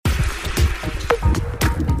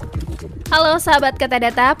Halo sahabat Kata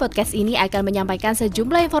Data, podcast ini akan menyampaikan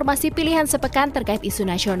sejumlah informasi pilihan sepekan terkait isu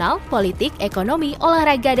nasional, politik, ekonomi,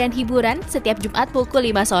 olahraga, dan hiburan setiap Jumat pukul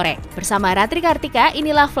 5 sore. Bersama Ratri Kartika,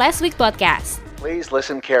 inilah Flash Week Podcast. Please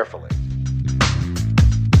listen carefully.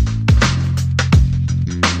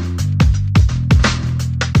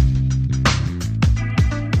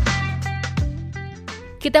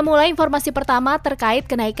 Kita mulai informasi pertama terkait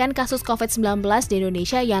kenaikan kasus COVID-19 di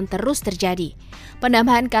Indonesia yang terus terjadi.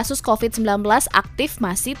 Penambahan kasus COVID-19 aktif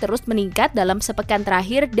masih terus meningkat dalam sepekan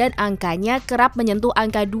terakhir dan angkanya kerap menyentuh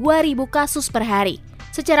angka 2.000 kasus per hari.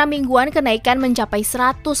 Secara mingguan kenaikan mencapai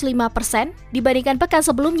 105% dibandingkan pekan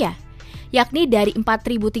sebelumnya, yakni dari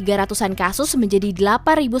 4.300-an kasus menjadi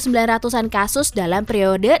 8.900-an kasus dalam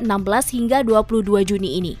periode 16 hingga 22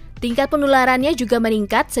 Juni ini. Tingkat penularannya juga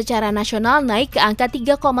meningkat secara nasional naik ke angka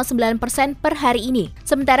 3,9% per hari ini.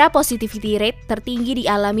 Sementara positivity rate tertinggi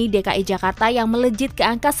dialami DKI Jakarta yang melejit ke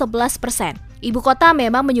angka 11%. Ibu kota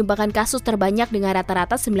memang menyumbangkan kasus terbanyak dengan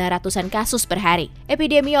rata-rata 900-an kasus per hari.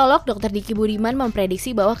 Epidemiolog Dr. Diki Budiman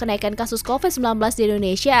memprediksi bahwa kenaikan kasus COVID-19 di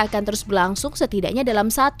Indonesia akan terus berlangsung setidaknya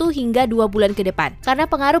dalam 1 hingga 2 bulan ke depan karena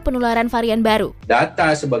pengaruh penularan varian baru.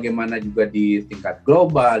 Data sebagaimana juga di tingkat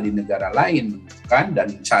global di negara lain menunjukkan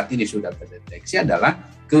dan saat ini sudah terdeteksi adalah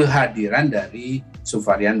kehadiran dari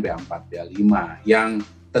subvarian B4, B5 yang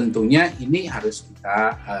tentunya ini harus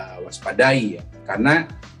kita waspadai ya. Karena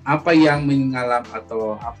apa yang mengalami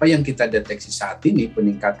atau apa yang kita deteksi saat ini,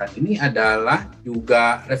 peningkatan ini adalah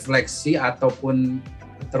juga refleksi ataupun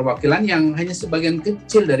keterwakilan yang hanya sebagian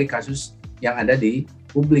kecil dari kasus yang ada di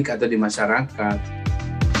publik atau di masyarakat.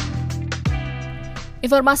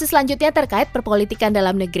 Informasi selanjutnya terkait perpolitikan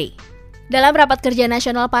dalam negeri. Dalam rapat kerja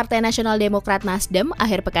nasional Partai Nasional Demokrat Nasdem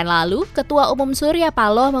akhir pekan lalu, Ketua Umum Surya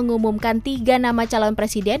Paloh mengumumkan 3 nama calon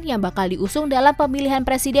presiden yang bakal diusung dalam pemilihan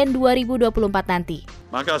presiden 2024 nanti.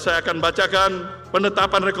 Maka saya akan bacakan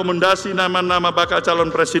penetapan rekomendasi nama-nama bakal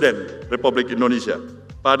calon presiden Republik Indonesia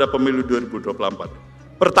pada pemilu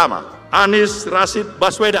 2024. Pertama, Anies Rashid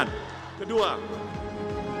Baswedan. Kedua,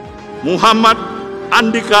 Muhammad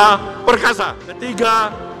Andika Perkasa.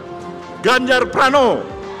 Ketiga, Ganjar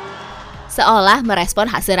Pranowo. Seolah merespon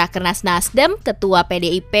hasil Rakernas Nasdem, Ketua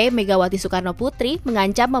PDIP Megawati Soekarno Putri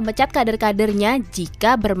mengancam memecat kader-kadernya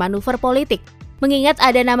jika bermanuver politik, mengingat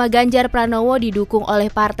ada nama Ganjar Pranowo didukung oleh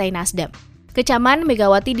Partai Nasdem. Kecaman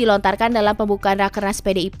Megawati dilontarkan dalam pembukaan Rakernas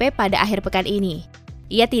PDIP pada akhir pekan ini.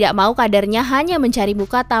 Ia tidak mau kadernya hanya mencari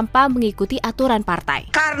muka tanpa mengikuti aturan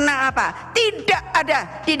partai. Karena apa? Tidak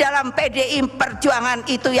ada di dalam PDI Perjuangan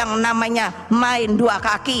itu yang namanya main 2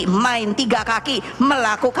 kaki, main 3 kaki,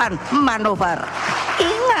 melakukan manuver.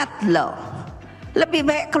 Ingat loh, lebih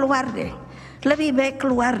baik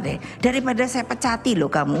keluar deh daripada saya pecati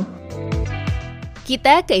loh kamu.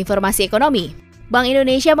 Kita ke informasi ekonomi. Bank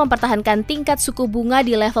Indonesia mempertahankan tingkat suku bunga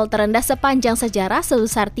di level terendah sepanjang sejarah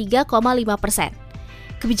sebesar 3,5%.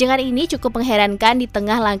 Kebijakan ini cukup mengherankan di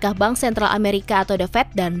tengah langkah Bank Sentral Amerika atau The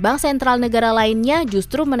Fed dan Bank Sentral negara lainnya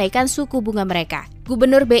justru menaikkan suku bunga mereka.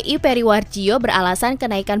 Gubernur BI Peri Warjio beralasan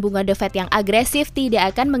kenaikan bunga The Fed yang agresif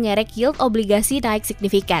tidak akan mengerek yield obligasi naik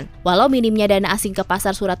signifikan. Walau minimnya dana asing ke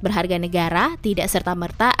pasar surat berharga negara, tidak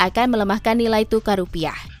serta-merta akan melemahkan nilai tukar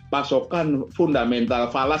rupiah. Pasokan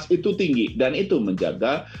fundamental falas itu tinggi dan itu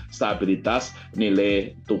menjaga stabilitas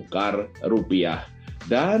nilai tukar rupiah.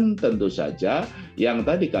 Dan tentu saja yang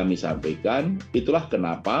tadi kami sampaikan, itulah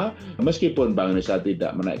kenapa meskipun Bank Indonesia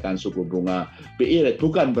tidak menaikkan suku bunga BI rate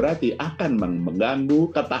bukan berarti akan mengganggu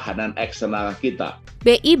ketahanan eksternal kita.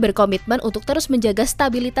 BI berkomitmen untuk terus menjaga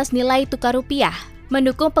stabilitas nilai tukar rupiah,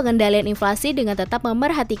 mendukung pengendalian inflasi dengan tetap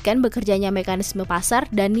memerhatikan bekerjanya mekanisme pasar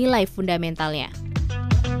dan nilai fundamentalnya.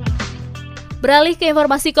 Beralih ke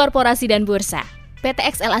informasi korporasi dan bursa. PT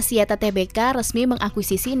XL Axiata Tbk resmi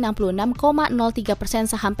mengakuisisi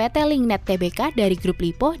 66,03% saham PT Linknet Tbk dari grup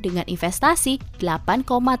Lipo dengan investasi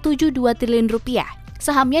 8,72 triliun rupiah.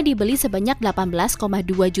 Sahamnya dibeli sebanyak 18,2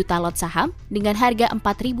 juta lot saham dengan harga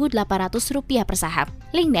Rp4.800 per saham.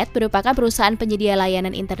 Linknet merupakan perusahaan penyedia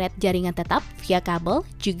layanan internet jaringan tetap via kabel,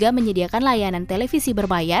 juga menyediakan layanan televisi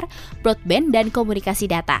berbayar, broadband, dan komunikasi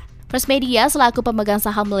data. First Media selaku pemegang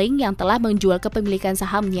saham Link yang telah menjual kepemilikan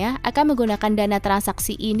sahamnya akan menggunakan dana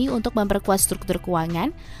transaksi ini untuk memperkuat struktur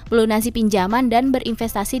keuangan, melunasi pinjaman, dan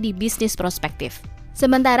berinvestasi di bisnis prospektif.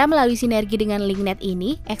 Sementara melalui sinergi dengan Linknet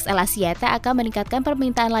ini, XL Axiata akan meningkatkan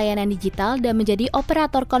permintaan layanan digital dan menjadi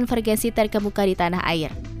operator konvergensi terkemuka di tanah air.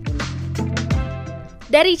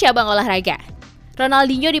 Dari cabang olahraga,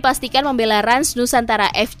 Ronaldinho dipastikan membela Rans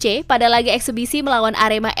Nusantara FC pada laga eksebisi melawan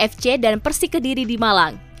Arema FC dan Persik Kediri di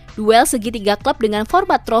Malang. Duel segitiga klub dengan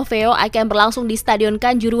format trofeo akan berlangsung di Stadion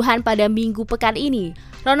Kanjuruhan pada Minggu pekan ini.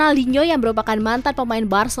 Ronaldinho yang merupakan mantan pemain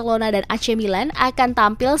Barcelona dan AC Milan akan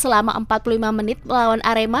tampil selama 45 menit melawan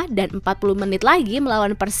Arema dan 40 menit lagi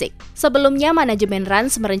melawan Persik. Sebelumnya, manajemen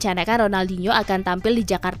Rans merencanakan Ronaldinho akan tampil di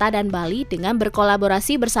Jakarta dan Bali dengan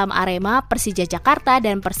berkolaborasi bersama Arema, Persija Jakarta,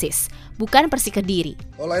 dan Persis, bukan Persik Kediri.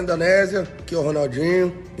 Olá Indonésia, aqui é o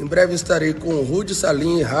Ronaldinho. Em breve estarei com Rudy,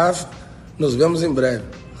 Salim e Raf. Nos vemos em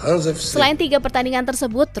breve. Selain 3 pertandingan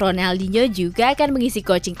tersebut, Ronaldinho juga akan mengisi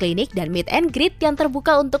coaching klinik dan meet and greet yang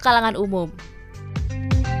terbuka untuk kalangan umum.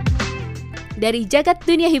 Dari jagat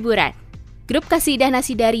dunia hiburan, grup Kasidah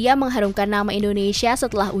Nasidaria mengharumkan nama Indonesia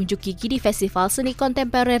setelah unjuk gigi di Festival Seni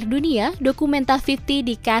Kontemporer Dunia Documenta 50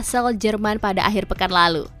 di Kassel, Jerman pada akhir pekan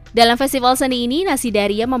lalu. Dalam festival seni ini,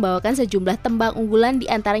 Nasidaria membawakan sejumlah tembang unggulan,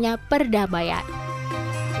 diantaranya Perdamaian.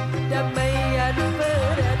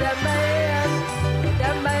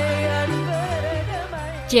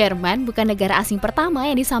 Jerman bukan negara asing pertama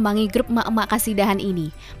yang disambangi grup emak-emak kasidahan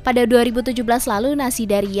ini. Pada 2017 lalu,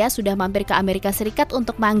 Nasidaria sudah mampir ke Amerika Serikat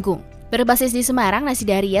untuk manggung. Berbasis di Semarang,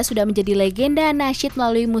 Nasidaria sudah menjadi legenda nasyid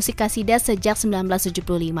melalui musik kasidah sejak 1975.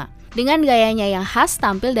 Dengan gayanya yang khas,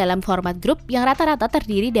 tampil dalam format grup yang rata-rata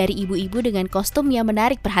terdiri dari ibu-ibu dengan kostum yang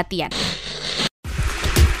menarik perhatian.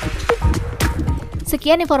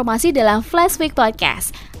 Sekian informasi dalam Flash Week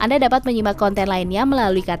Podcast. Anda dapat menyimak konten lainnya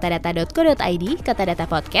melalui katadata.co.id, Katadata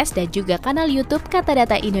Podcast, dan juga kanal YouTube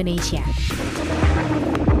Katadata Indonesia.